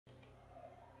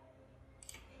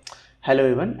Hello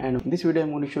everyone, and in this video I'm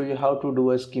going to show you how to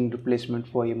do a screen replacement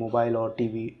for your mobile or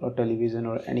TV or television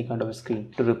or any kind of a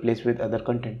screen to replace with other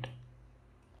content.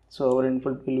 So our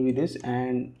input will be this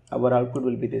and our output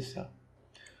will be this.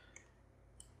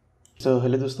 So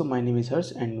hello dosto, my name is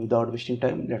Harsh, and without wasting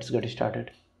time, let's get started.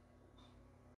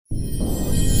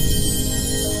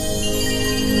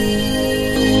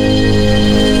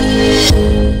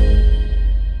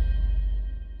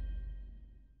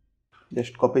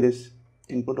 Just copy this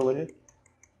input over here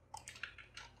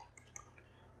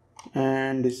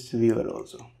and this viewer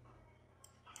also,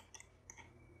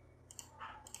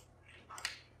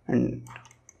 and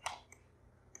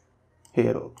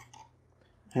here,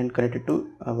 and connect it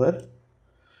to our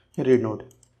read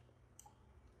node.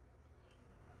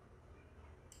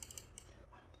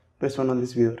 Press 1 on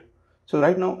this viewer. So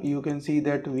right now you can see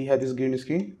that we have this green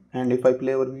screen, and if I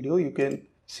play our video you can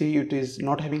see it is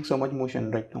not having so much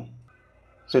motion right now.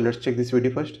 So let's check this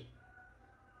video first.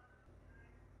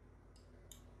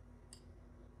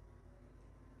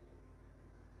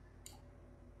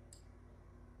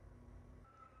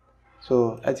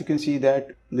 So as you can see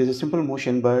that there's a simple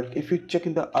motion, but if you check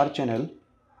in the R channel,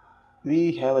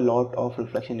 we have a lot of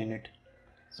reflection in it.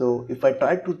 So if I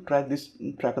try to track this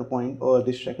tracker point or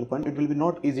this tracker point, it will be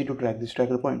not easy to track these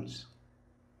tracker points.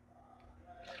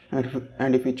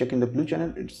 And if you check in the blue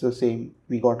channel, it's the same.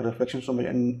 We got a reflection so much.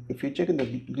 And if you check in the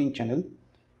green channel,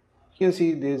 you can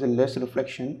see there is a less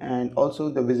reflection, and also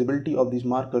the visibility of these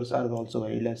markers are also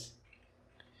very less.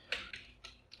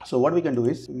 So what we can do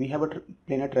is we have a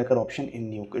planar tracker option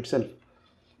in Nuke itself.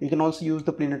 You can also use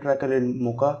the planar tracker in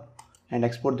Mocha and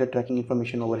export the tracking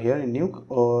information over here in Nuke,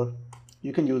 or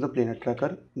you can use the planar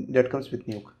tracker that comes with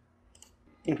Nuke.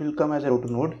 It will come as a root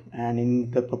node, and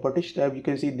in the properties tab you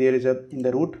can see there is a in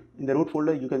the root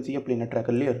folder you can see a planar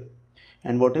tracker layer,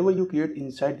 and whatever you create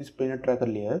inside this planar tracker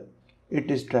layer,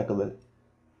 it is trackable.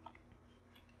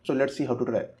 So let's see how to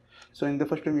track. So in the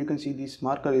first frame you can see this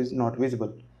marker is not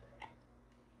visible.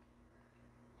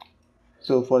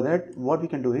 So for that, what we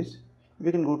can do is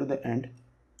we can go to the end.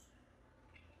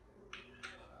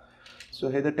 So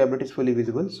here the tablet is fully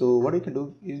visible. So what we can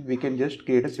do is we can just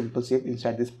create a simple shape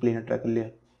inside this planar tracker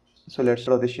layer. So let's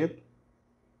draw the shape.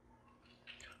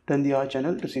 Turn the R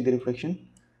channel to see the reflection.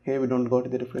 Here we don't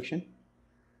got the reflection.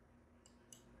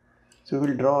 So we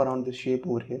will draw around the shape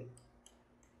over here.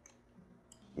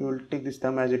 We will take this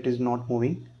thumb as it is not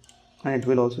moving, and it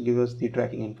will also give us the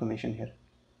tracking information here.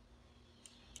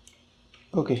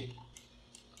 Okay.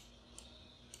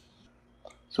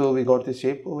 So we got the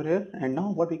shape over here, and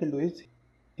now what we can do is,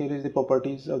 here is the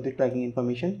properties of the tracking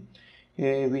information.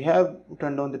 We have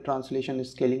turned on the translation,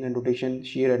 scaling and rotation,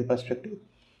 shear and perspective.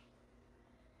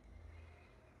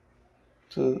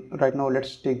 So right now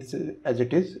let's take this as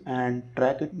it is and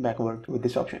track it backward with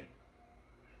this option.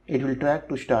 It will track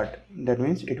to start, that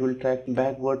means it will track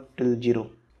backward till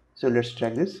 0. So let's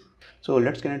track this. So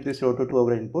let's connect this rotor to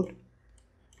our input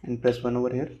and press 1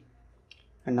 over here,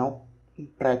 and now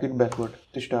track it backward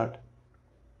to start.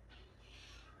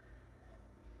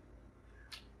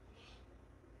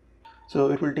 So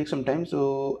it will take some time,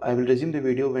 so I will resume the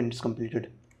video when it's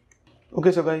completed.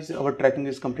 Okay, so guys, our tracking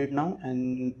is complete now,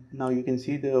 and now you can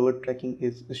see that our tracking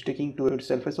is sticking to its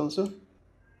surface also.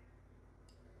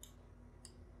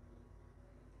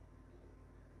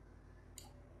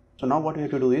 So now what we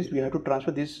have to do is we have to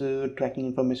transfer this tracking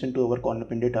information to our corner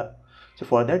pin data. So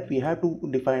for that we have to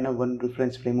define a one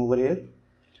reference frame over here.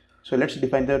 So let's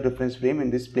define the reference frame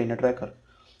in this planar tracker.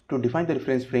 To define the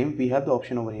reference frame, we have the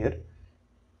option over here.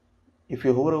 If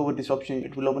you hover over this option,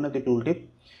 it will open up the tooltip,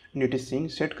 and it is saying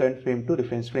set current frame to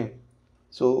reference frame.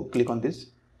 So click on this.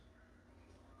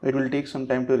 It will take some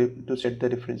time to set the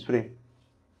reference frame.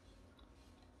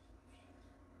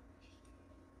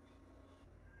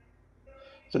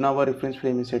 So now our reference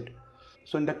frame is set.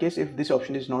 So in the case if this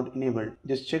option is not enabled,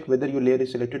 just check whether your layer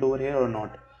is selected over here or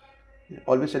not.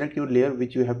 Always select your layer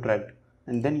which you have tracked,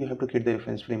 and then you have to create the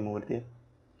reference frame over there.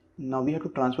 Now we have to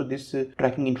transfer this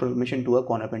tracking information to a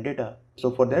corner pin data.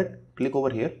 So for that, click over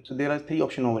here. So there are three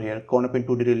options over here: corner pin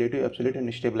 2D relative, absolute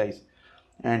and stabilize.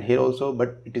 And here also,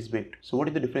 but it is baked. So what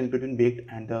is the difference between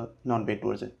baked and the non-baked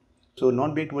version? So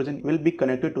non-baked version will be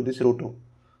connected to this roto.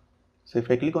 So if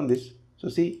I click on this, so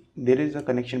see there is a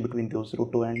connection between those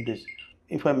roto and this.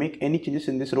 If I make any changes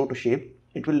in this roto shape,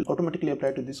 it will automatically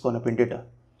apply to this corner pin data.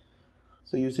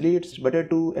 So usually it's better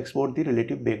to export the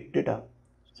relative baked data.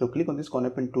 So click on this corner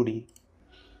pin 2D,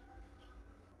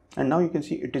 and now you can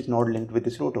see it is not linked with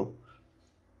this roto.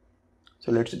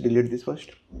 So let's delete this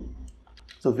first.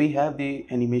 So we have the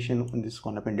animation on this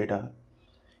corner pin data.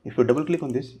 If you double click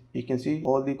on this, you can see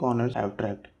all the corners I have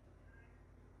tracked.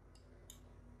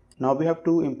 Now we have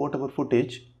to import our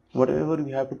footage, whatever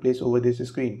we have to place over this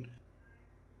screen.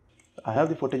 I have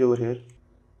the footage over here.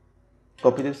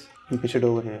 Copy this and paste it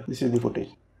over here. This is the footage.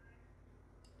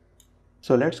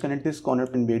 So let's connect this corner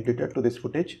pin bait data to this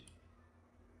footage.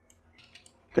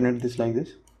 Connect this like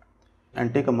this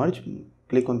and take a merge.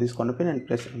 Click on this corner pin and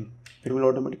press M. It will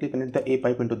automatically connect the A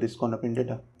pipe into this corner pin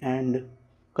data and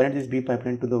connect this B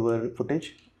pipeline to our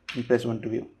footage and press 1 to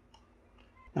view.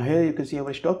 Now here you can see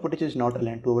our stock footage is not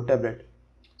aligned to our tablet.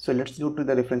 So let's go to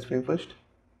the reference frame first.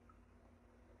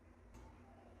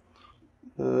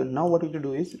 Now what we have to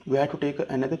do is we have to take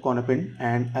another corner pin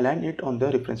and align it on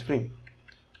the reference frame.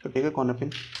 So take a corner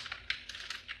pin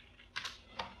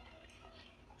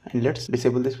and let's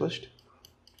disable this first.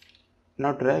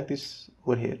 Now drag this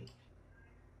over here.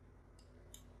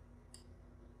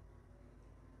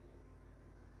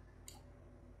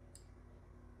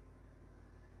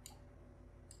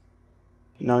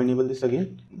 Now enable this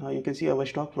again. Now you can see our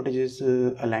stock footage is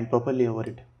aligned properly over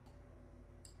it.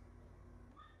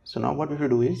 So now what we have to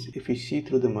do is, if we see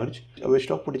through the merge, our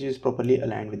stock footage is properly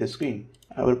aligned with the screen.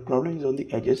 Our problem is on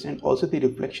the edges and also the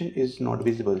reflection is not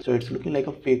visible. So it's looking like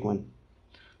a fake one.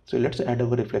 So let's add our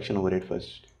reflection over it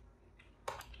first.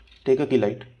 Take a key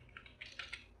light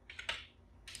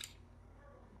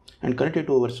and connect it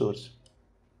to our source.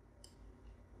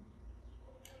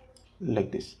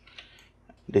 Like this.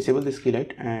 Disable this key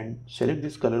light and select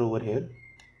this color over here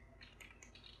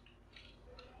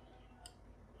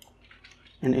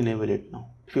and enable it now.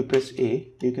 If you press A,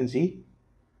 you can see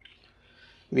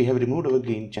we have removed our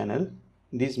green channel.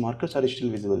 These markers are still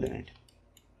visible in it.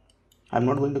 I'm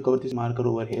not going to cover this marker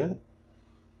over here.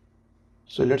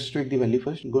 So let's tweak the value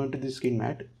first. Go into the screen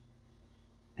mat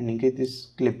and increase this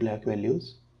clip black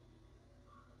values.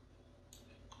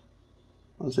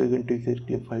 Also you can tweak the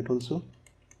clip white also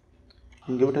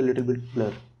and give it a little bit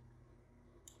blur.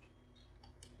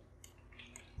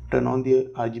 Turn on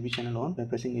the RGB channel on by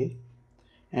pressing A.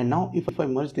 And now if I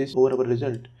merge this over our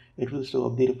result, it will show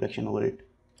up the reflection over it.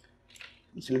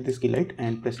 Select this key light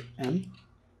and press M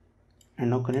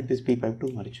and now connect this P pipe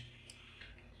to merge.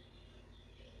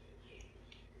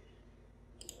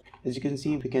 As you can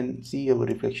see, we can see our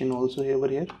reflection also over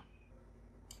here.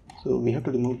 So we have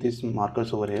to remove these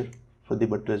markers over here for the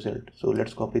but result. So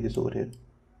let's copy this over here.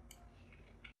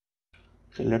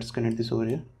 So let's connect this over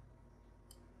here.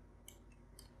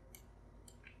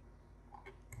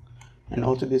 And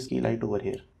also this key light over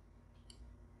here.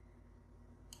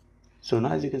 So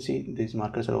now as you can see, these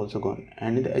markers are also gone,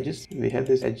 and in the edges we have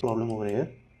this edge problem over here.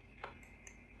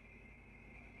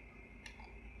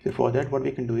 So for that what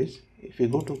we can do is, if we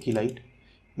go to key light,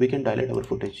 we can dilate our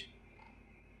footage.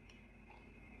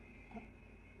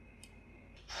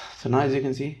 So now as you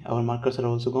can see, our markers are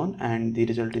also gone and the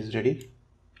result is ready.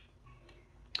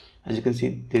 As you can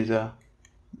see, there's a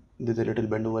little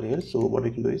bend over here. So what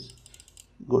we can do is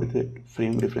go to the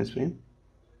frame, reference frame,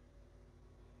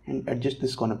 and adjust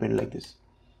this corner pin like this.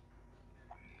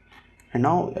 And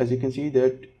now as you can see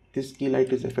that this key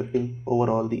light is affecting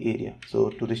overall the area.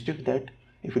 So to restrict that,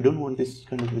 if you don't want this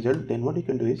kind of result, then what you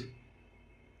can do is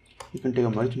you can take a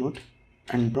merge node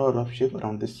and draw a rough shape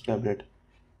around this tablet.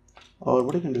 Or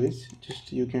what you can do is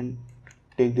just you can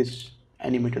take this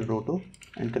animated roto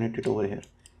and connect it over here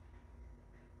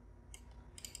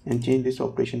and change this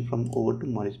operation from over to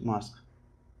merge mask.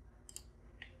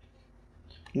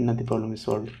 Now the problem is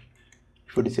solved.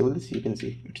 If you disable this, you can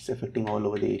see it's affecting all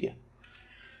over the area,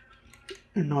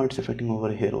 and now it's affecting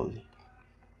over here only.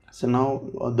 So now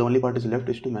the only part is left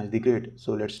is to match the grade.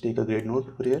 So let's take a grade node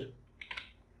over here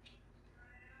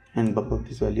and bump up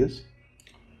these values.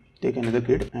 Take another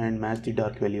grid and match the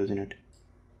dark values in it.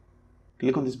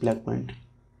 Click on this black point,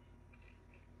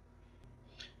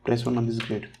 press 1 on this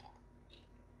grid,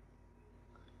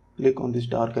 click on this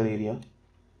darker area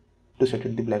to set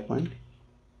it the black point.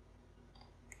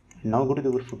 Now go to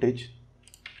the footage,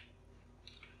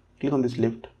 click on this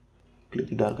lift, click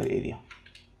the darker area.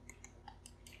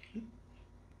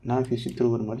 Now if you see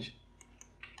through our merge,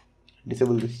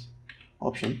 disable this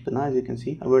option. So now as you can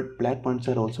see, our black points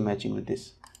are also matching with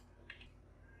this.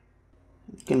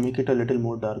 You can make it a little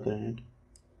more darker in it.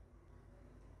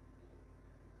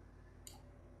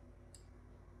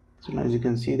 So now as you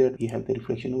can see that we have the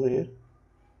reflection over here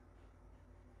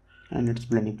and it's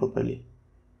blending properly.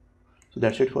 So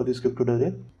that's it for this script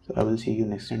tutorial. So I will see you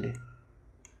next Sunday.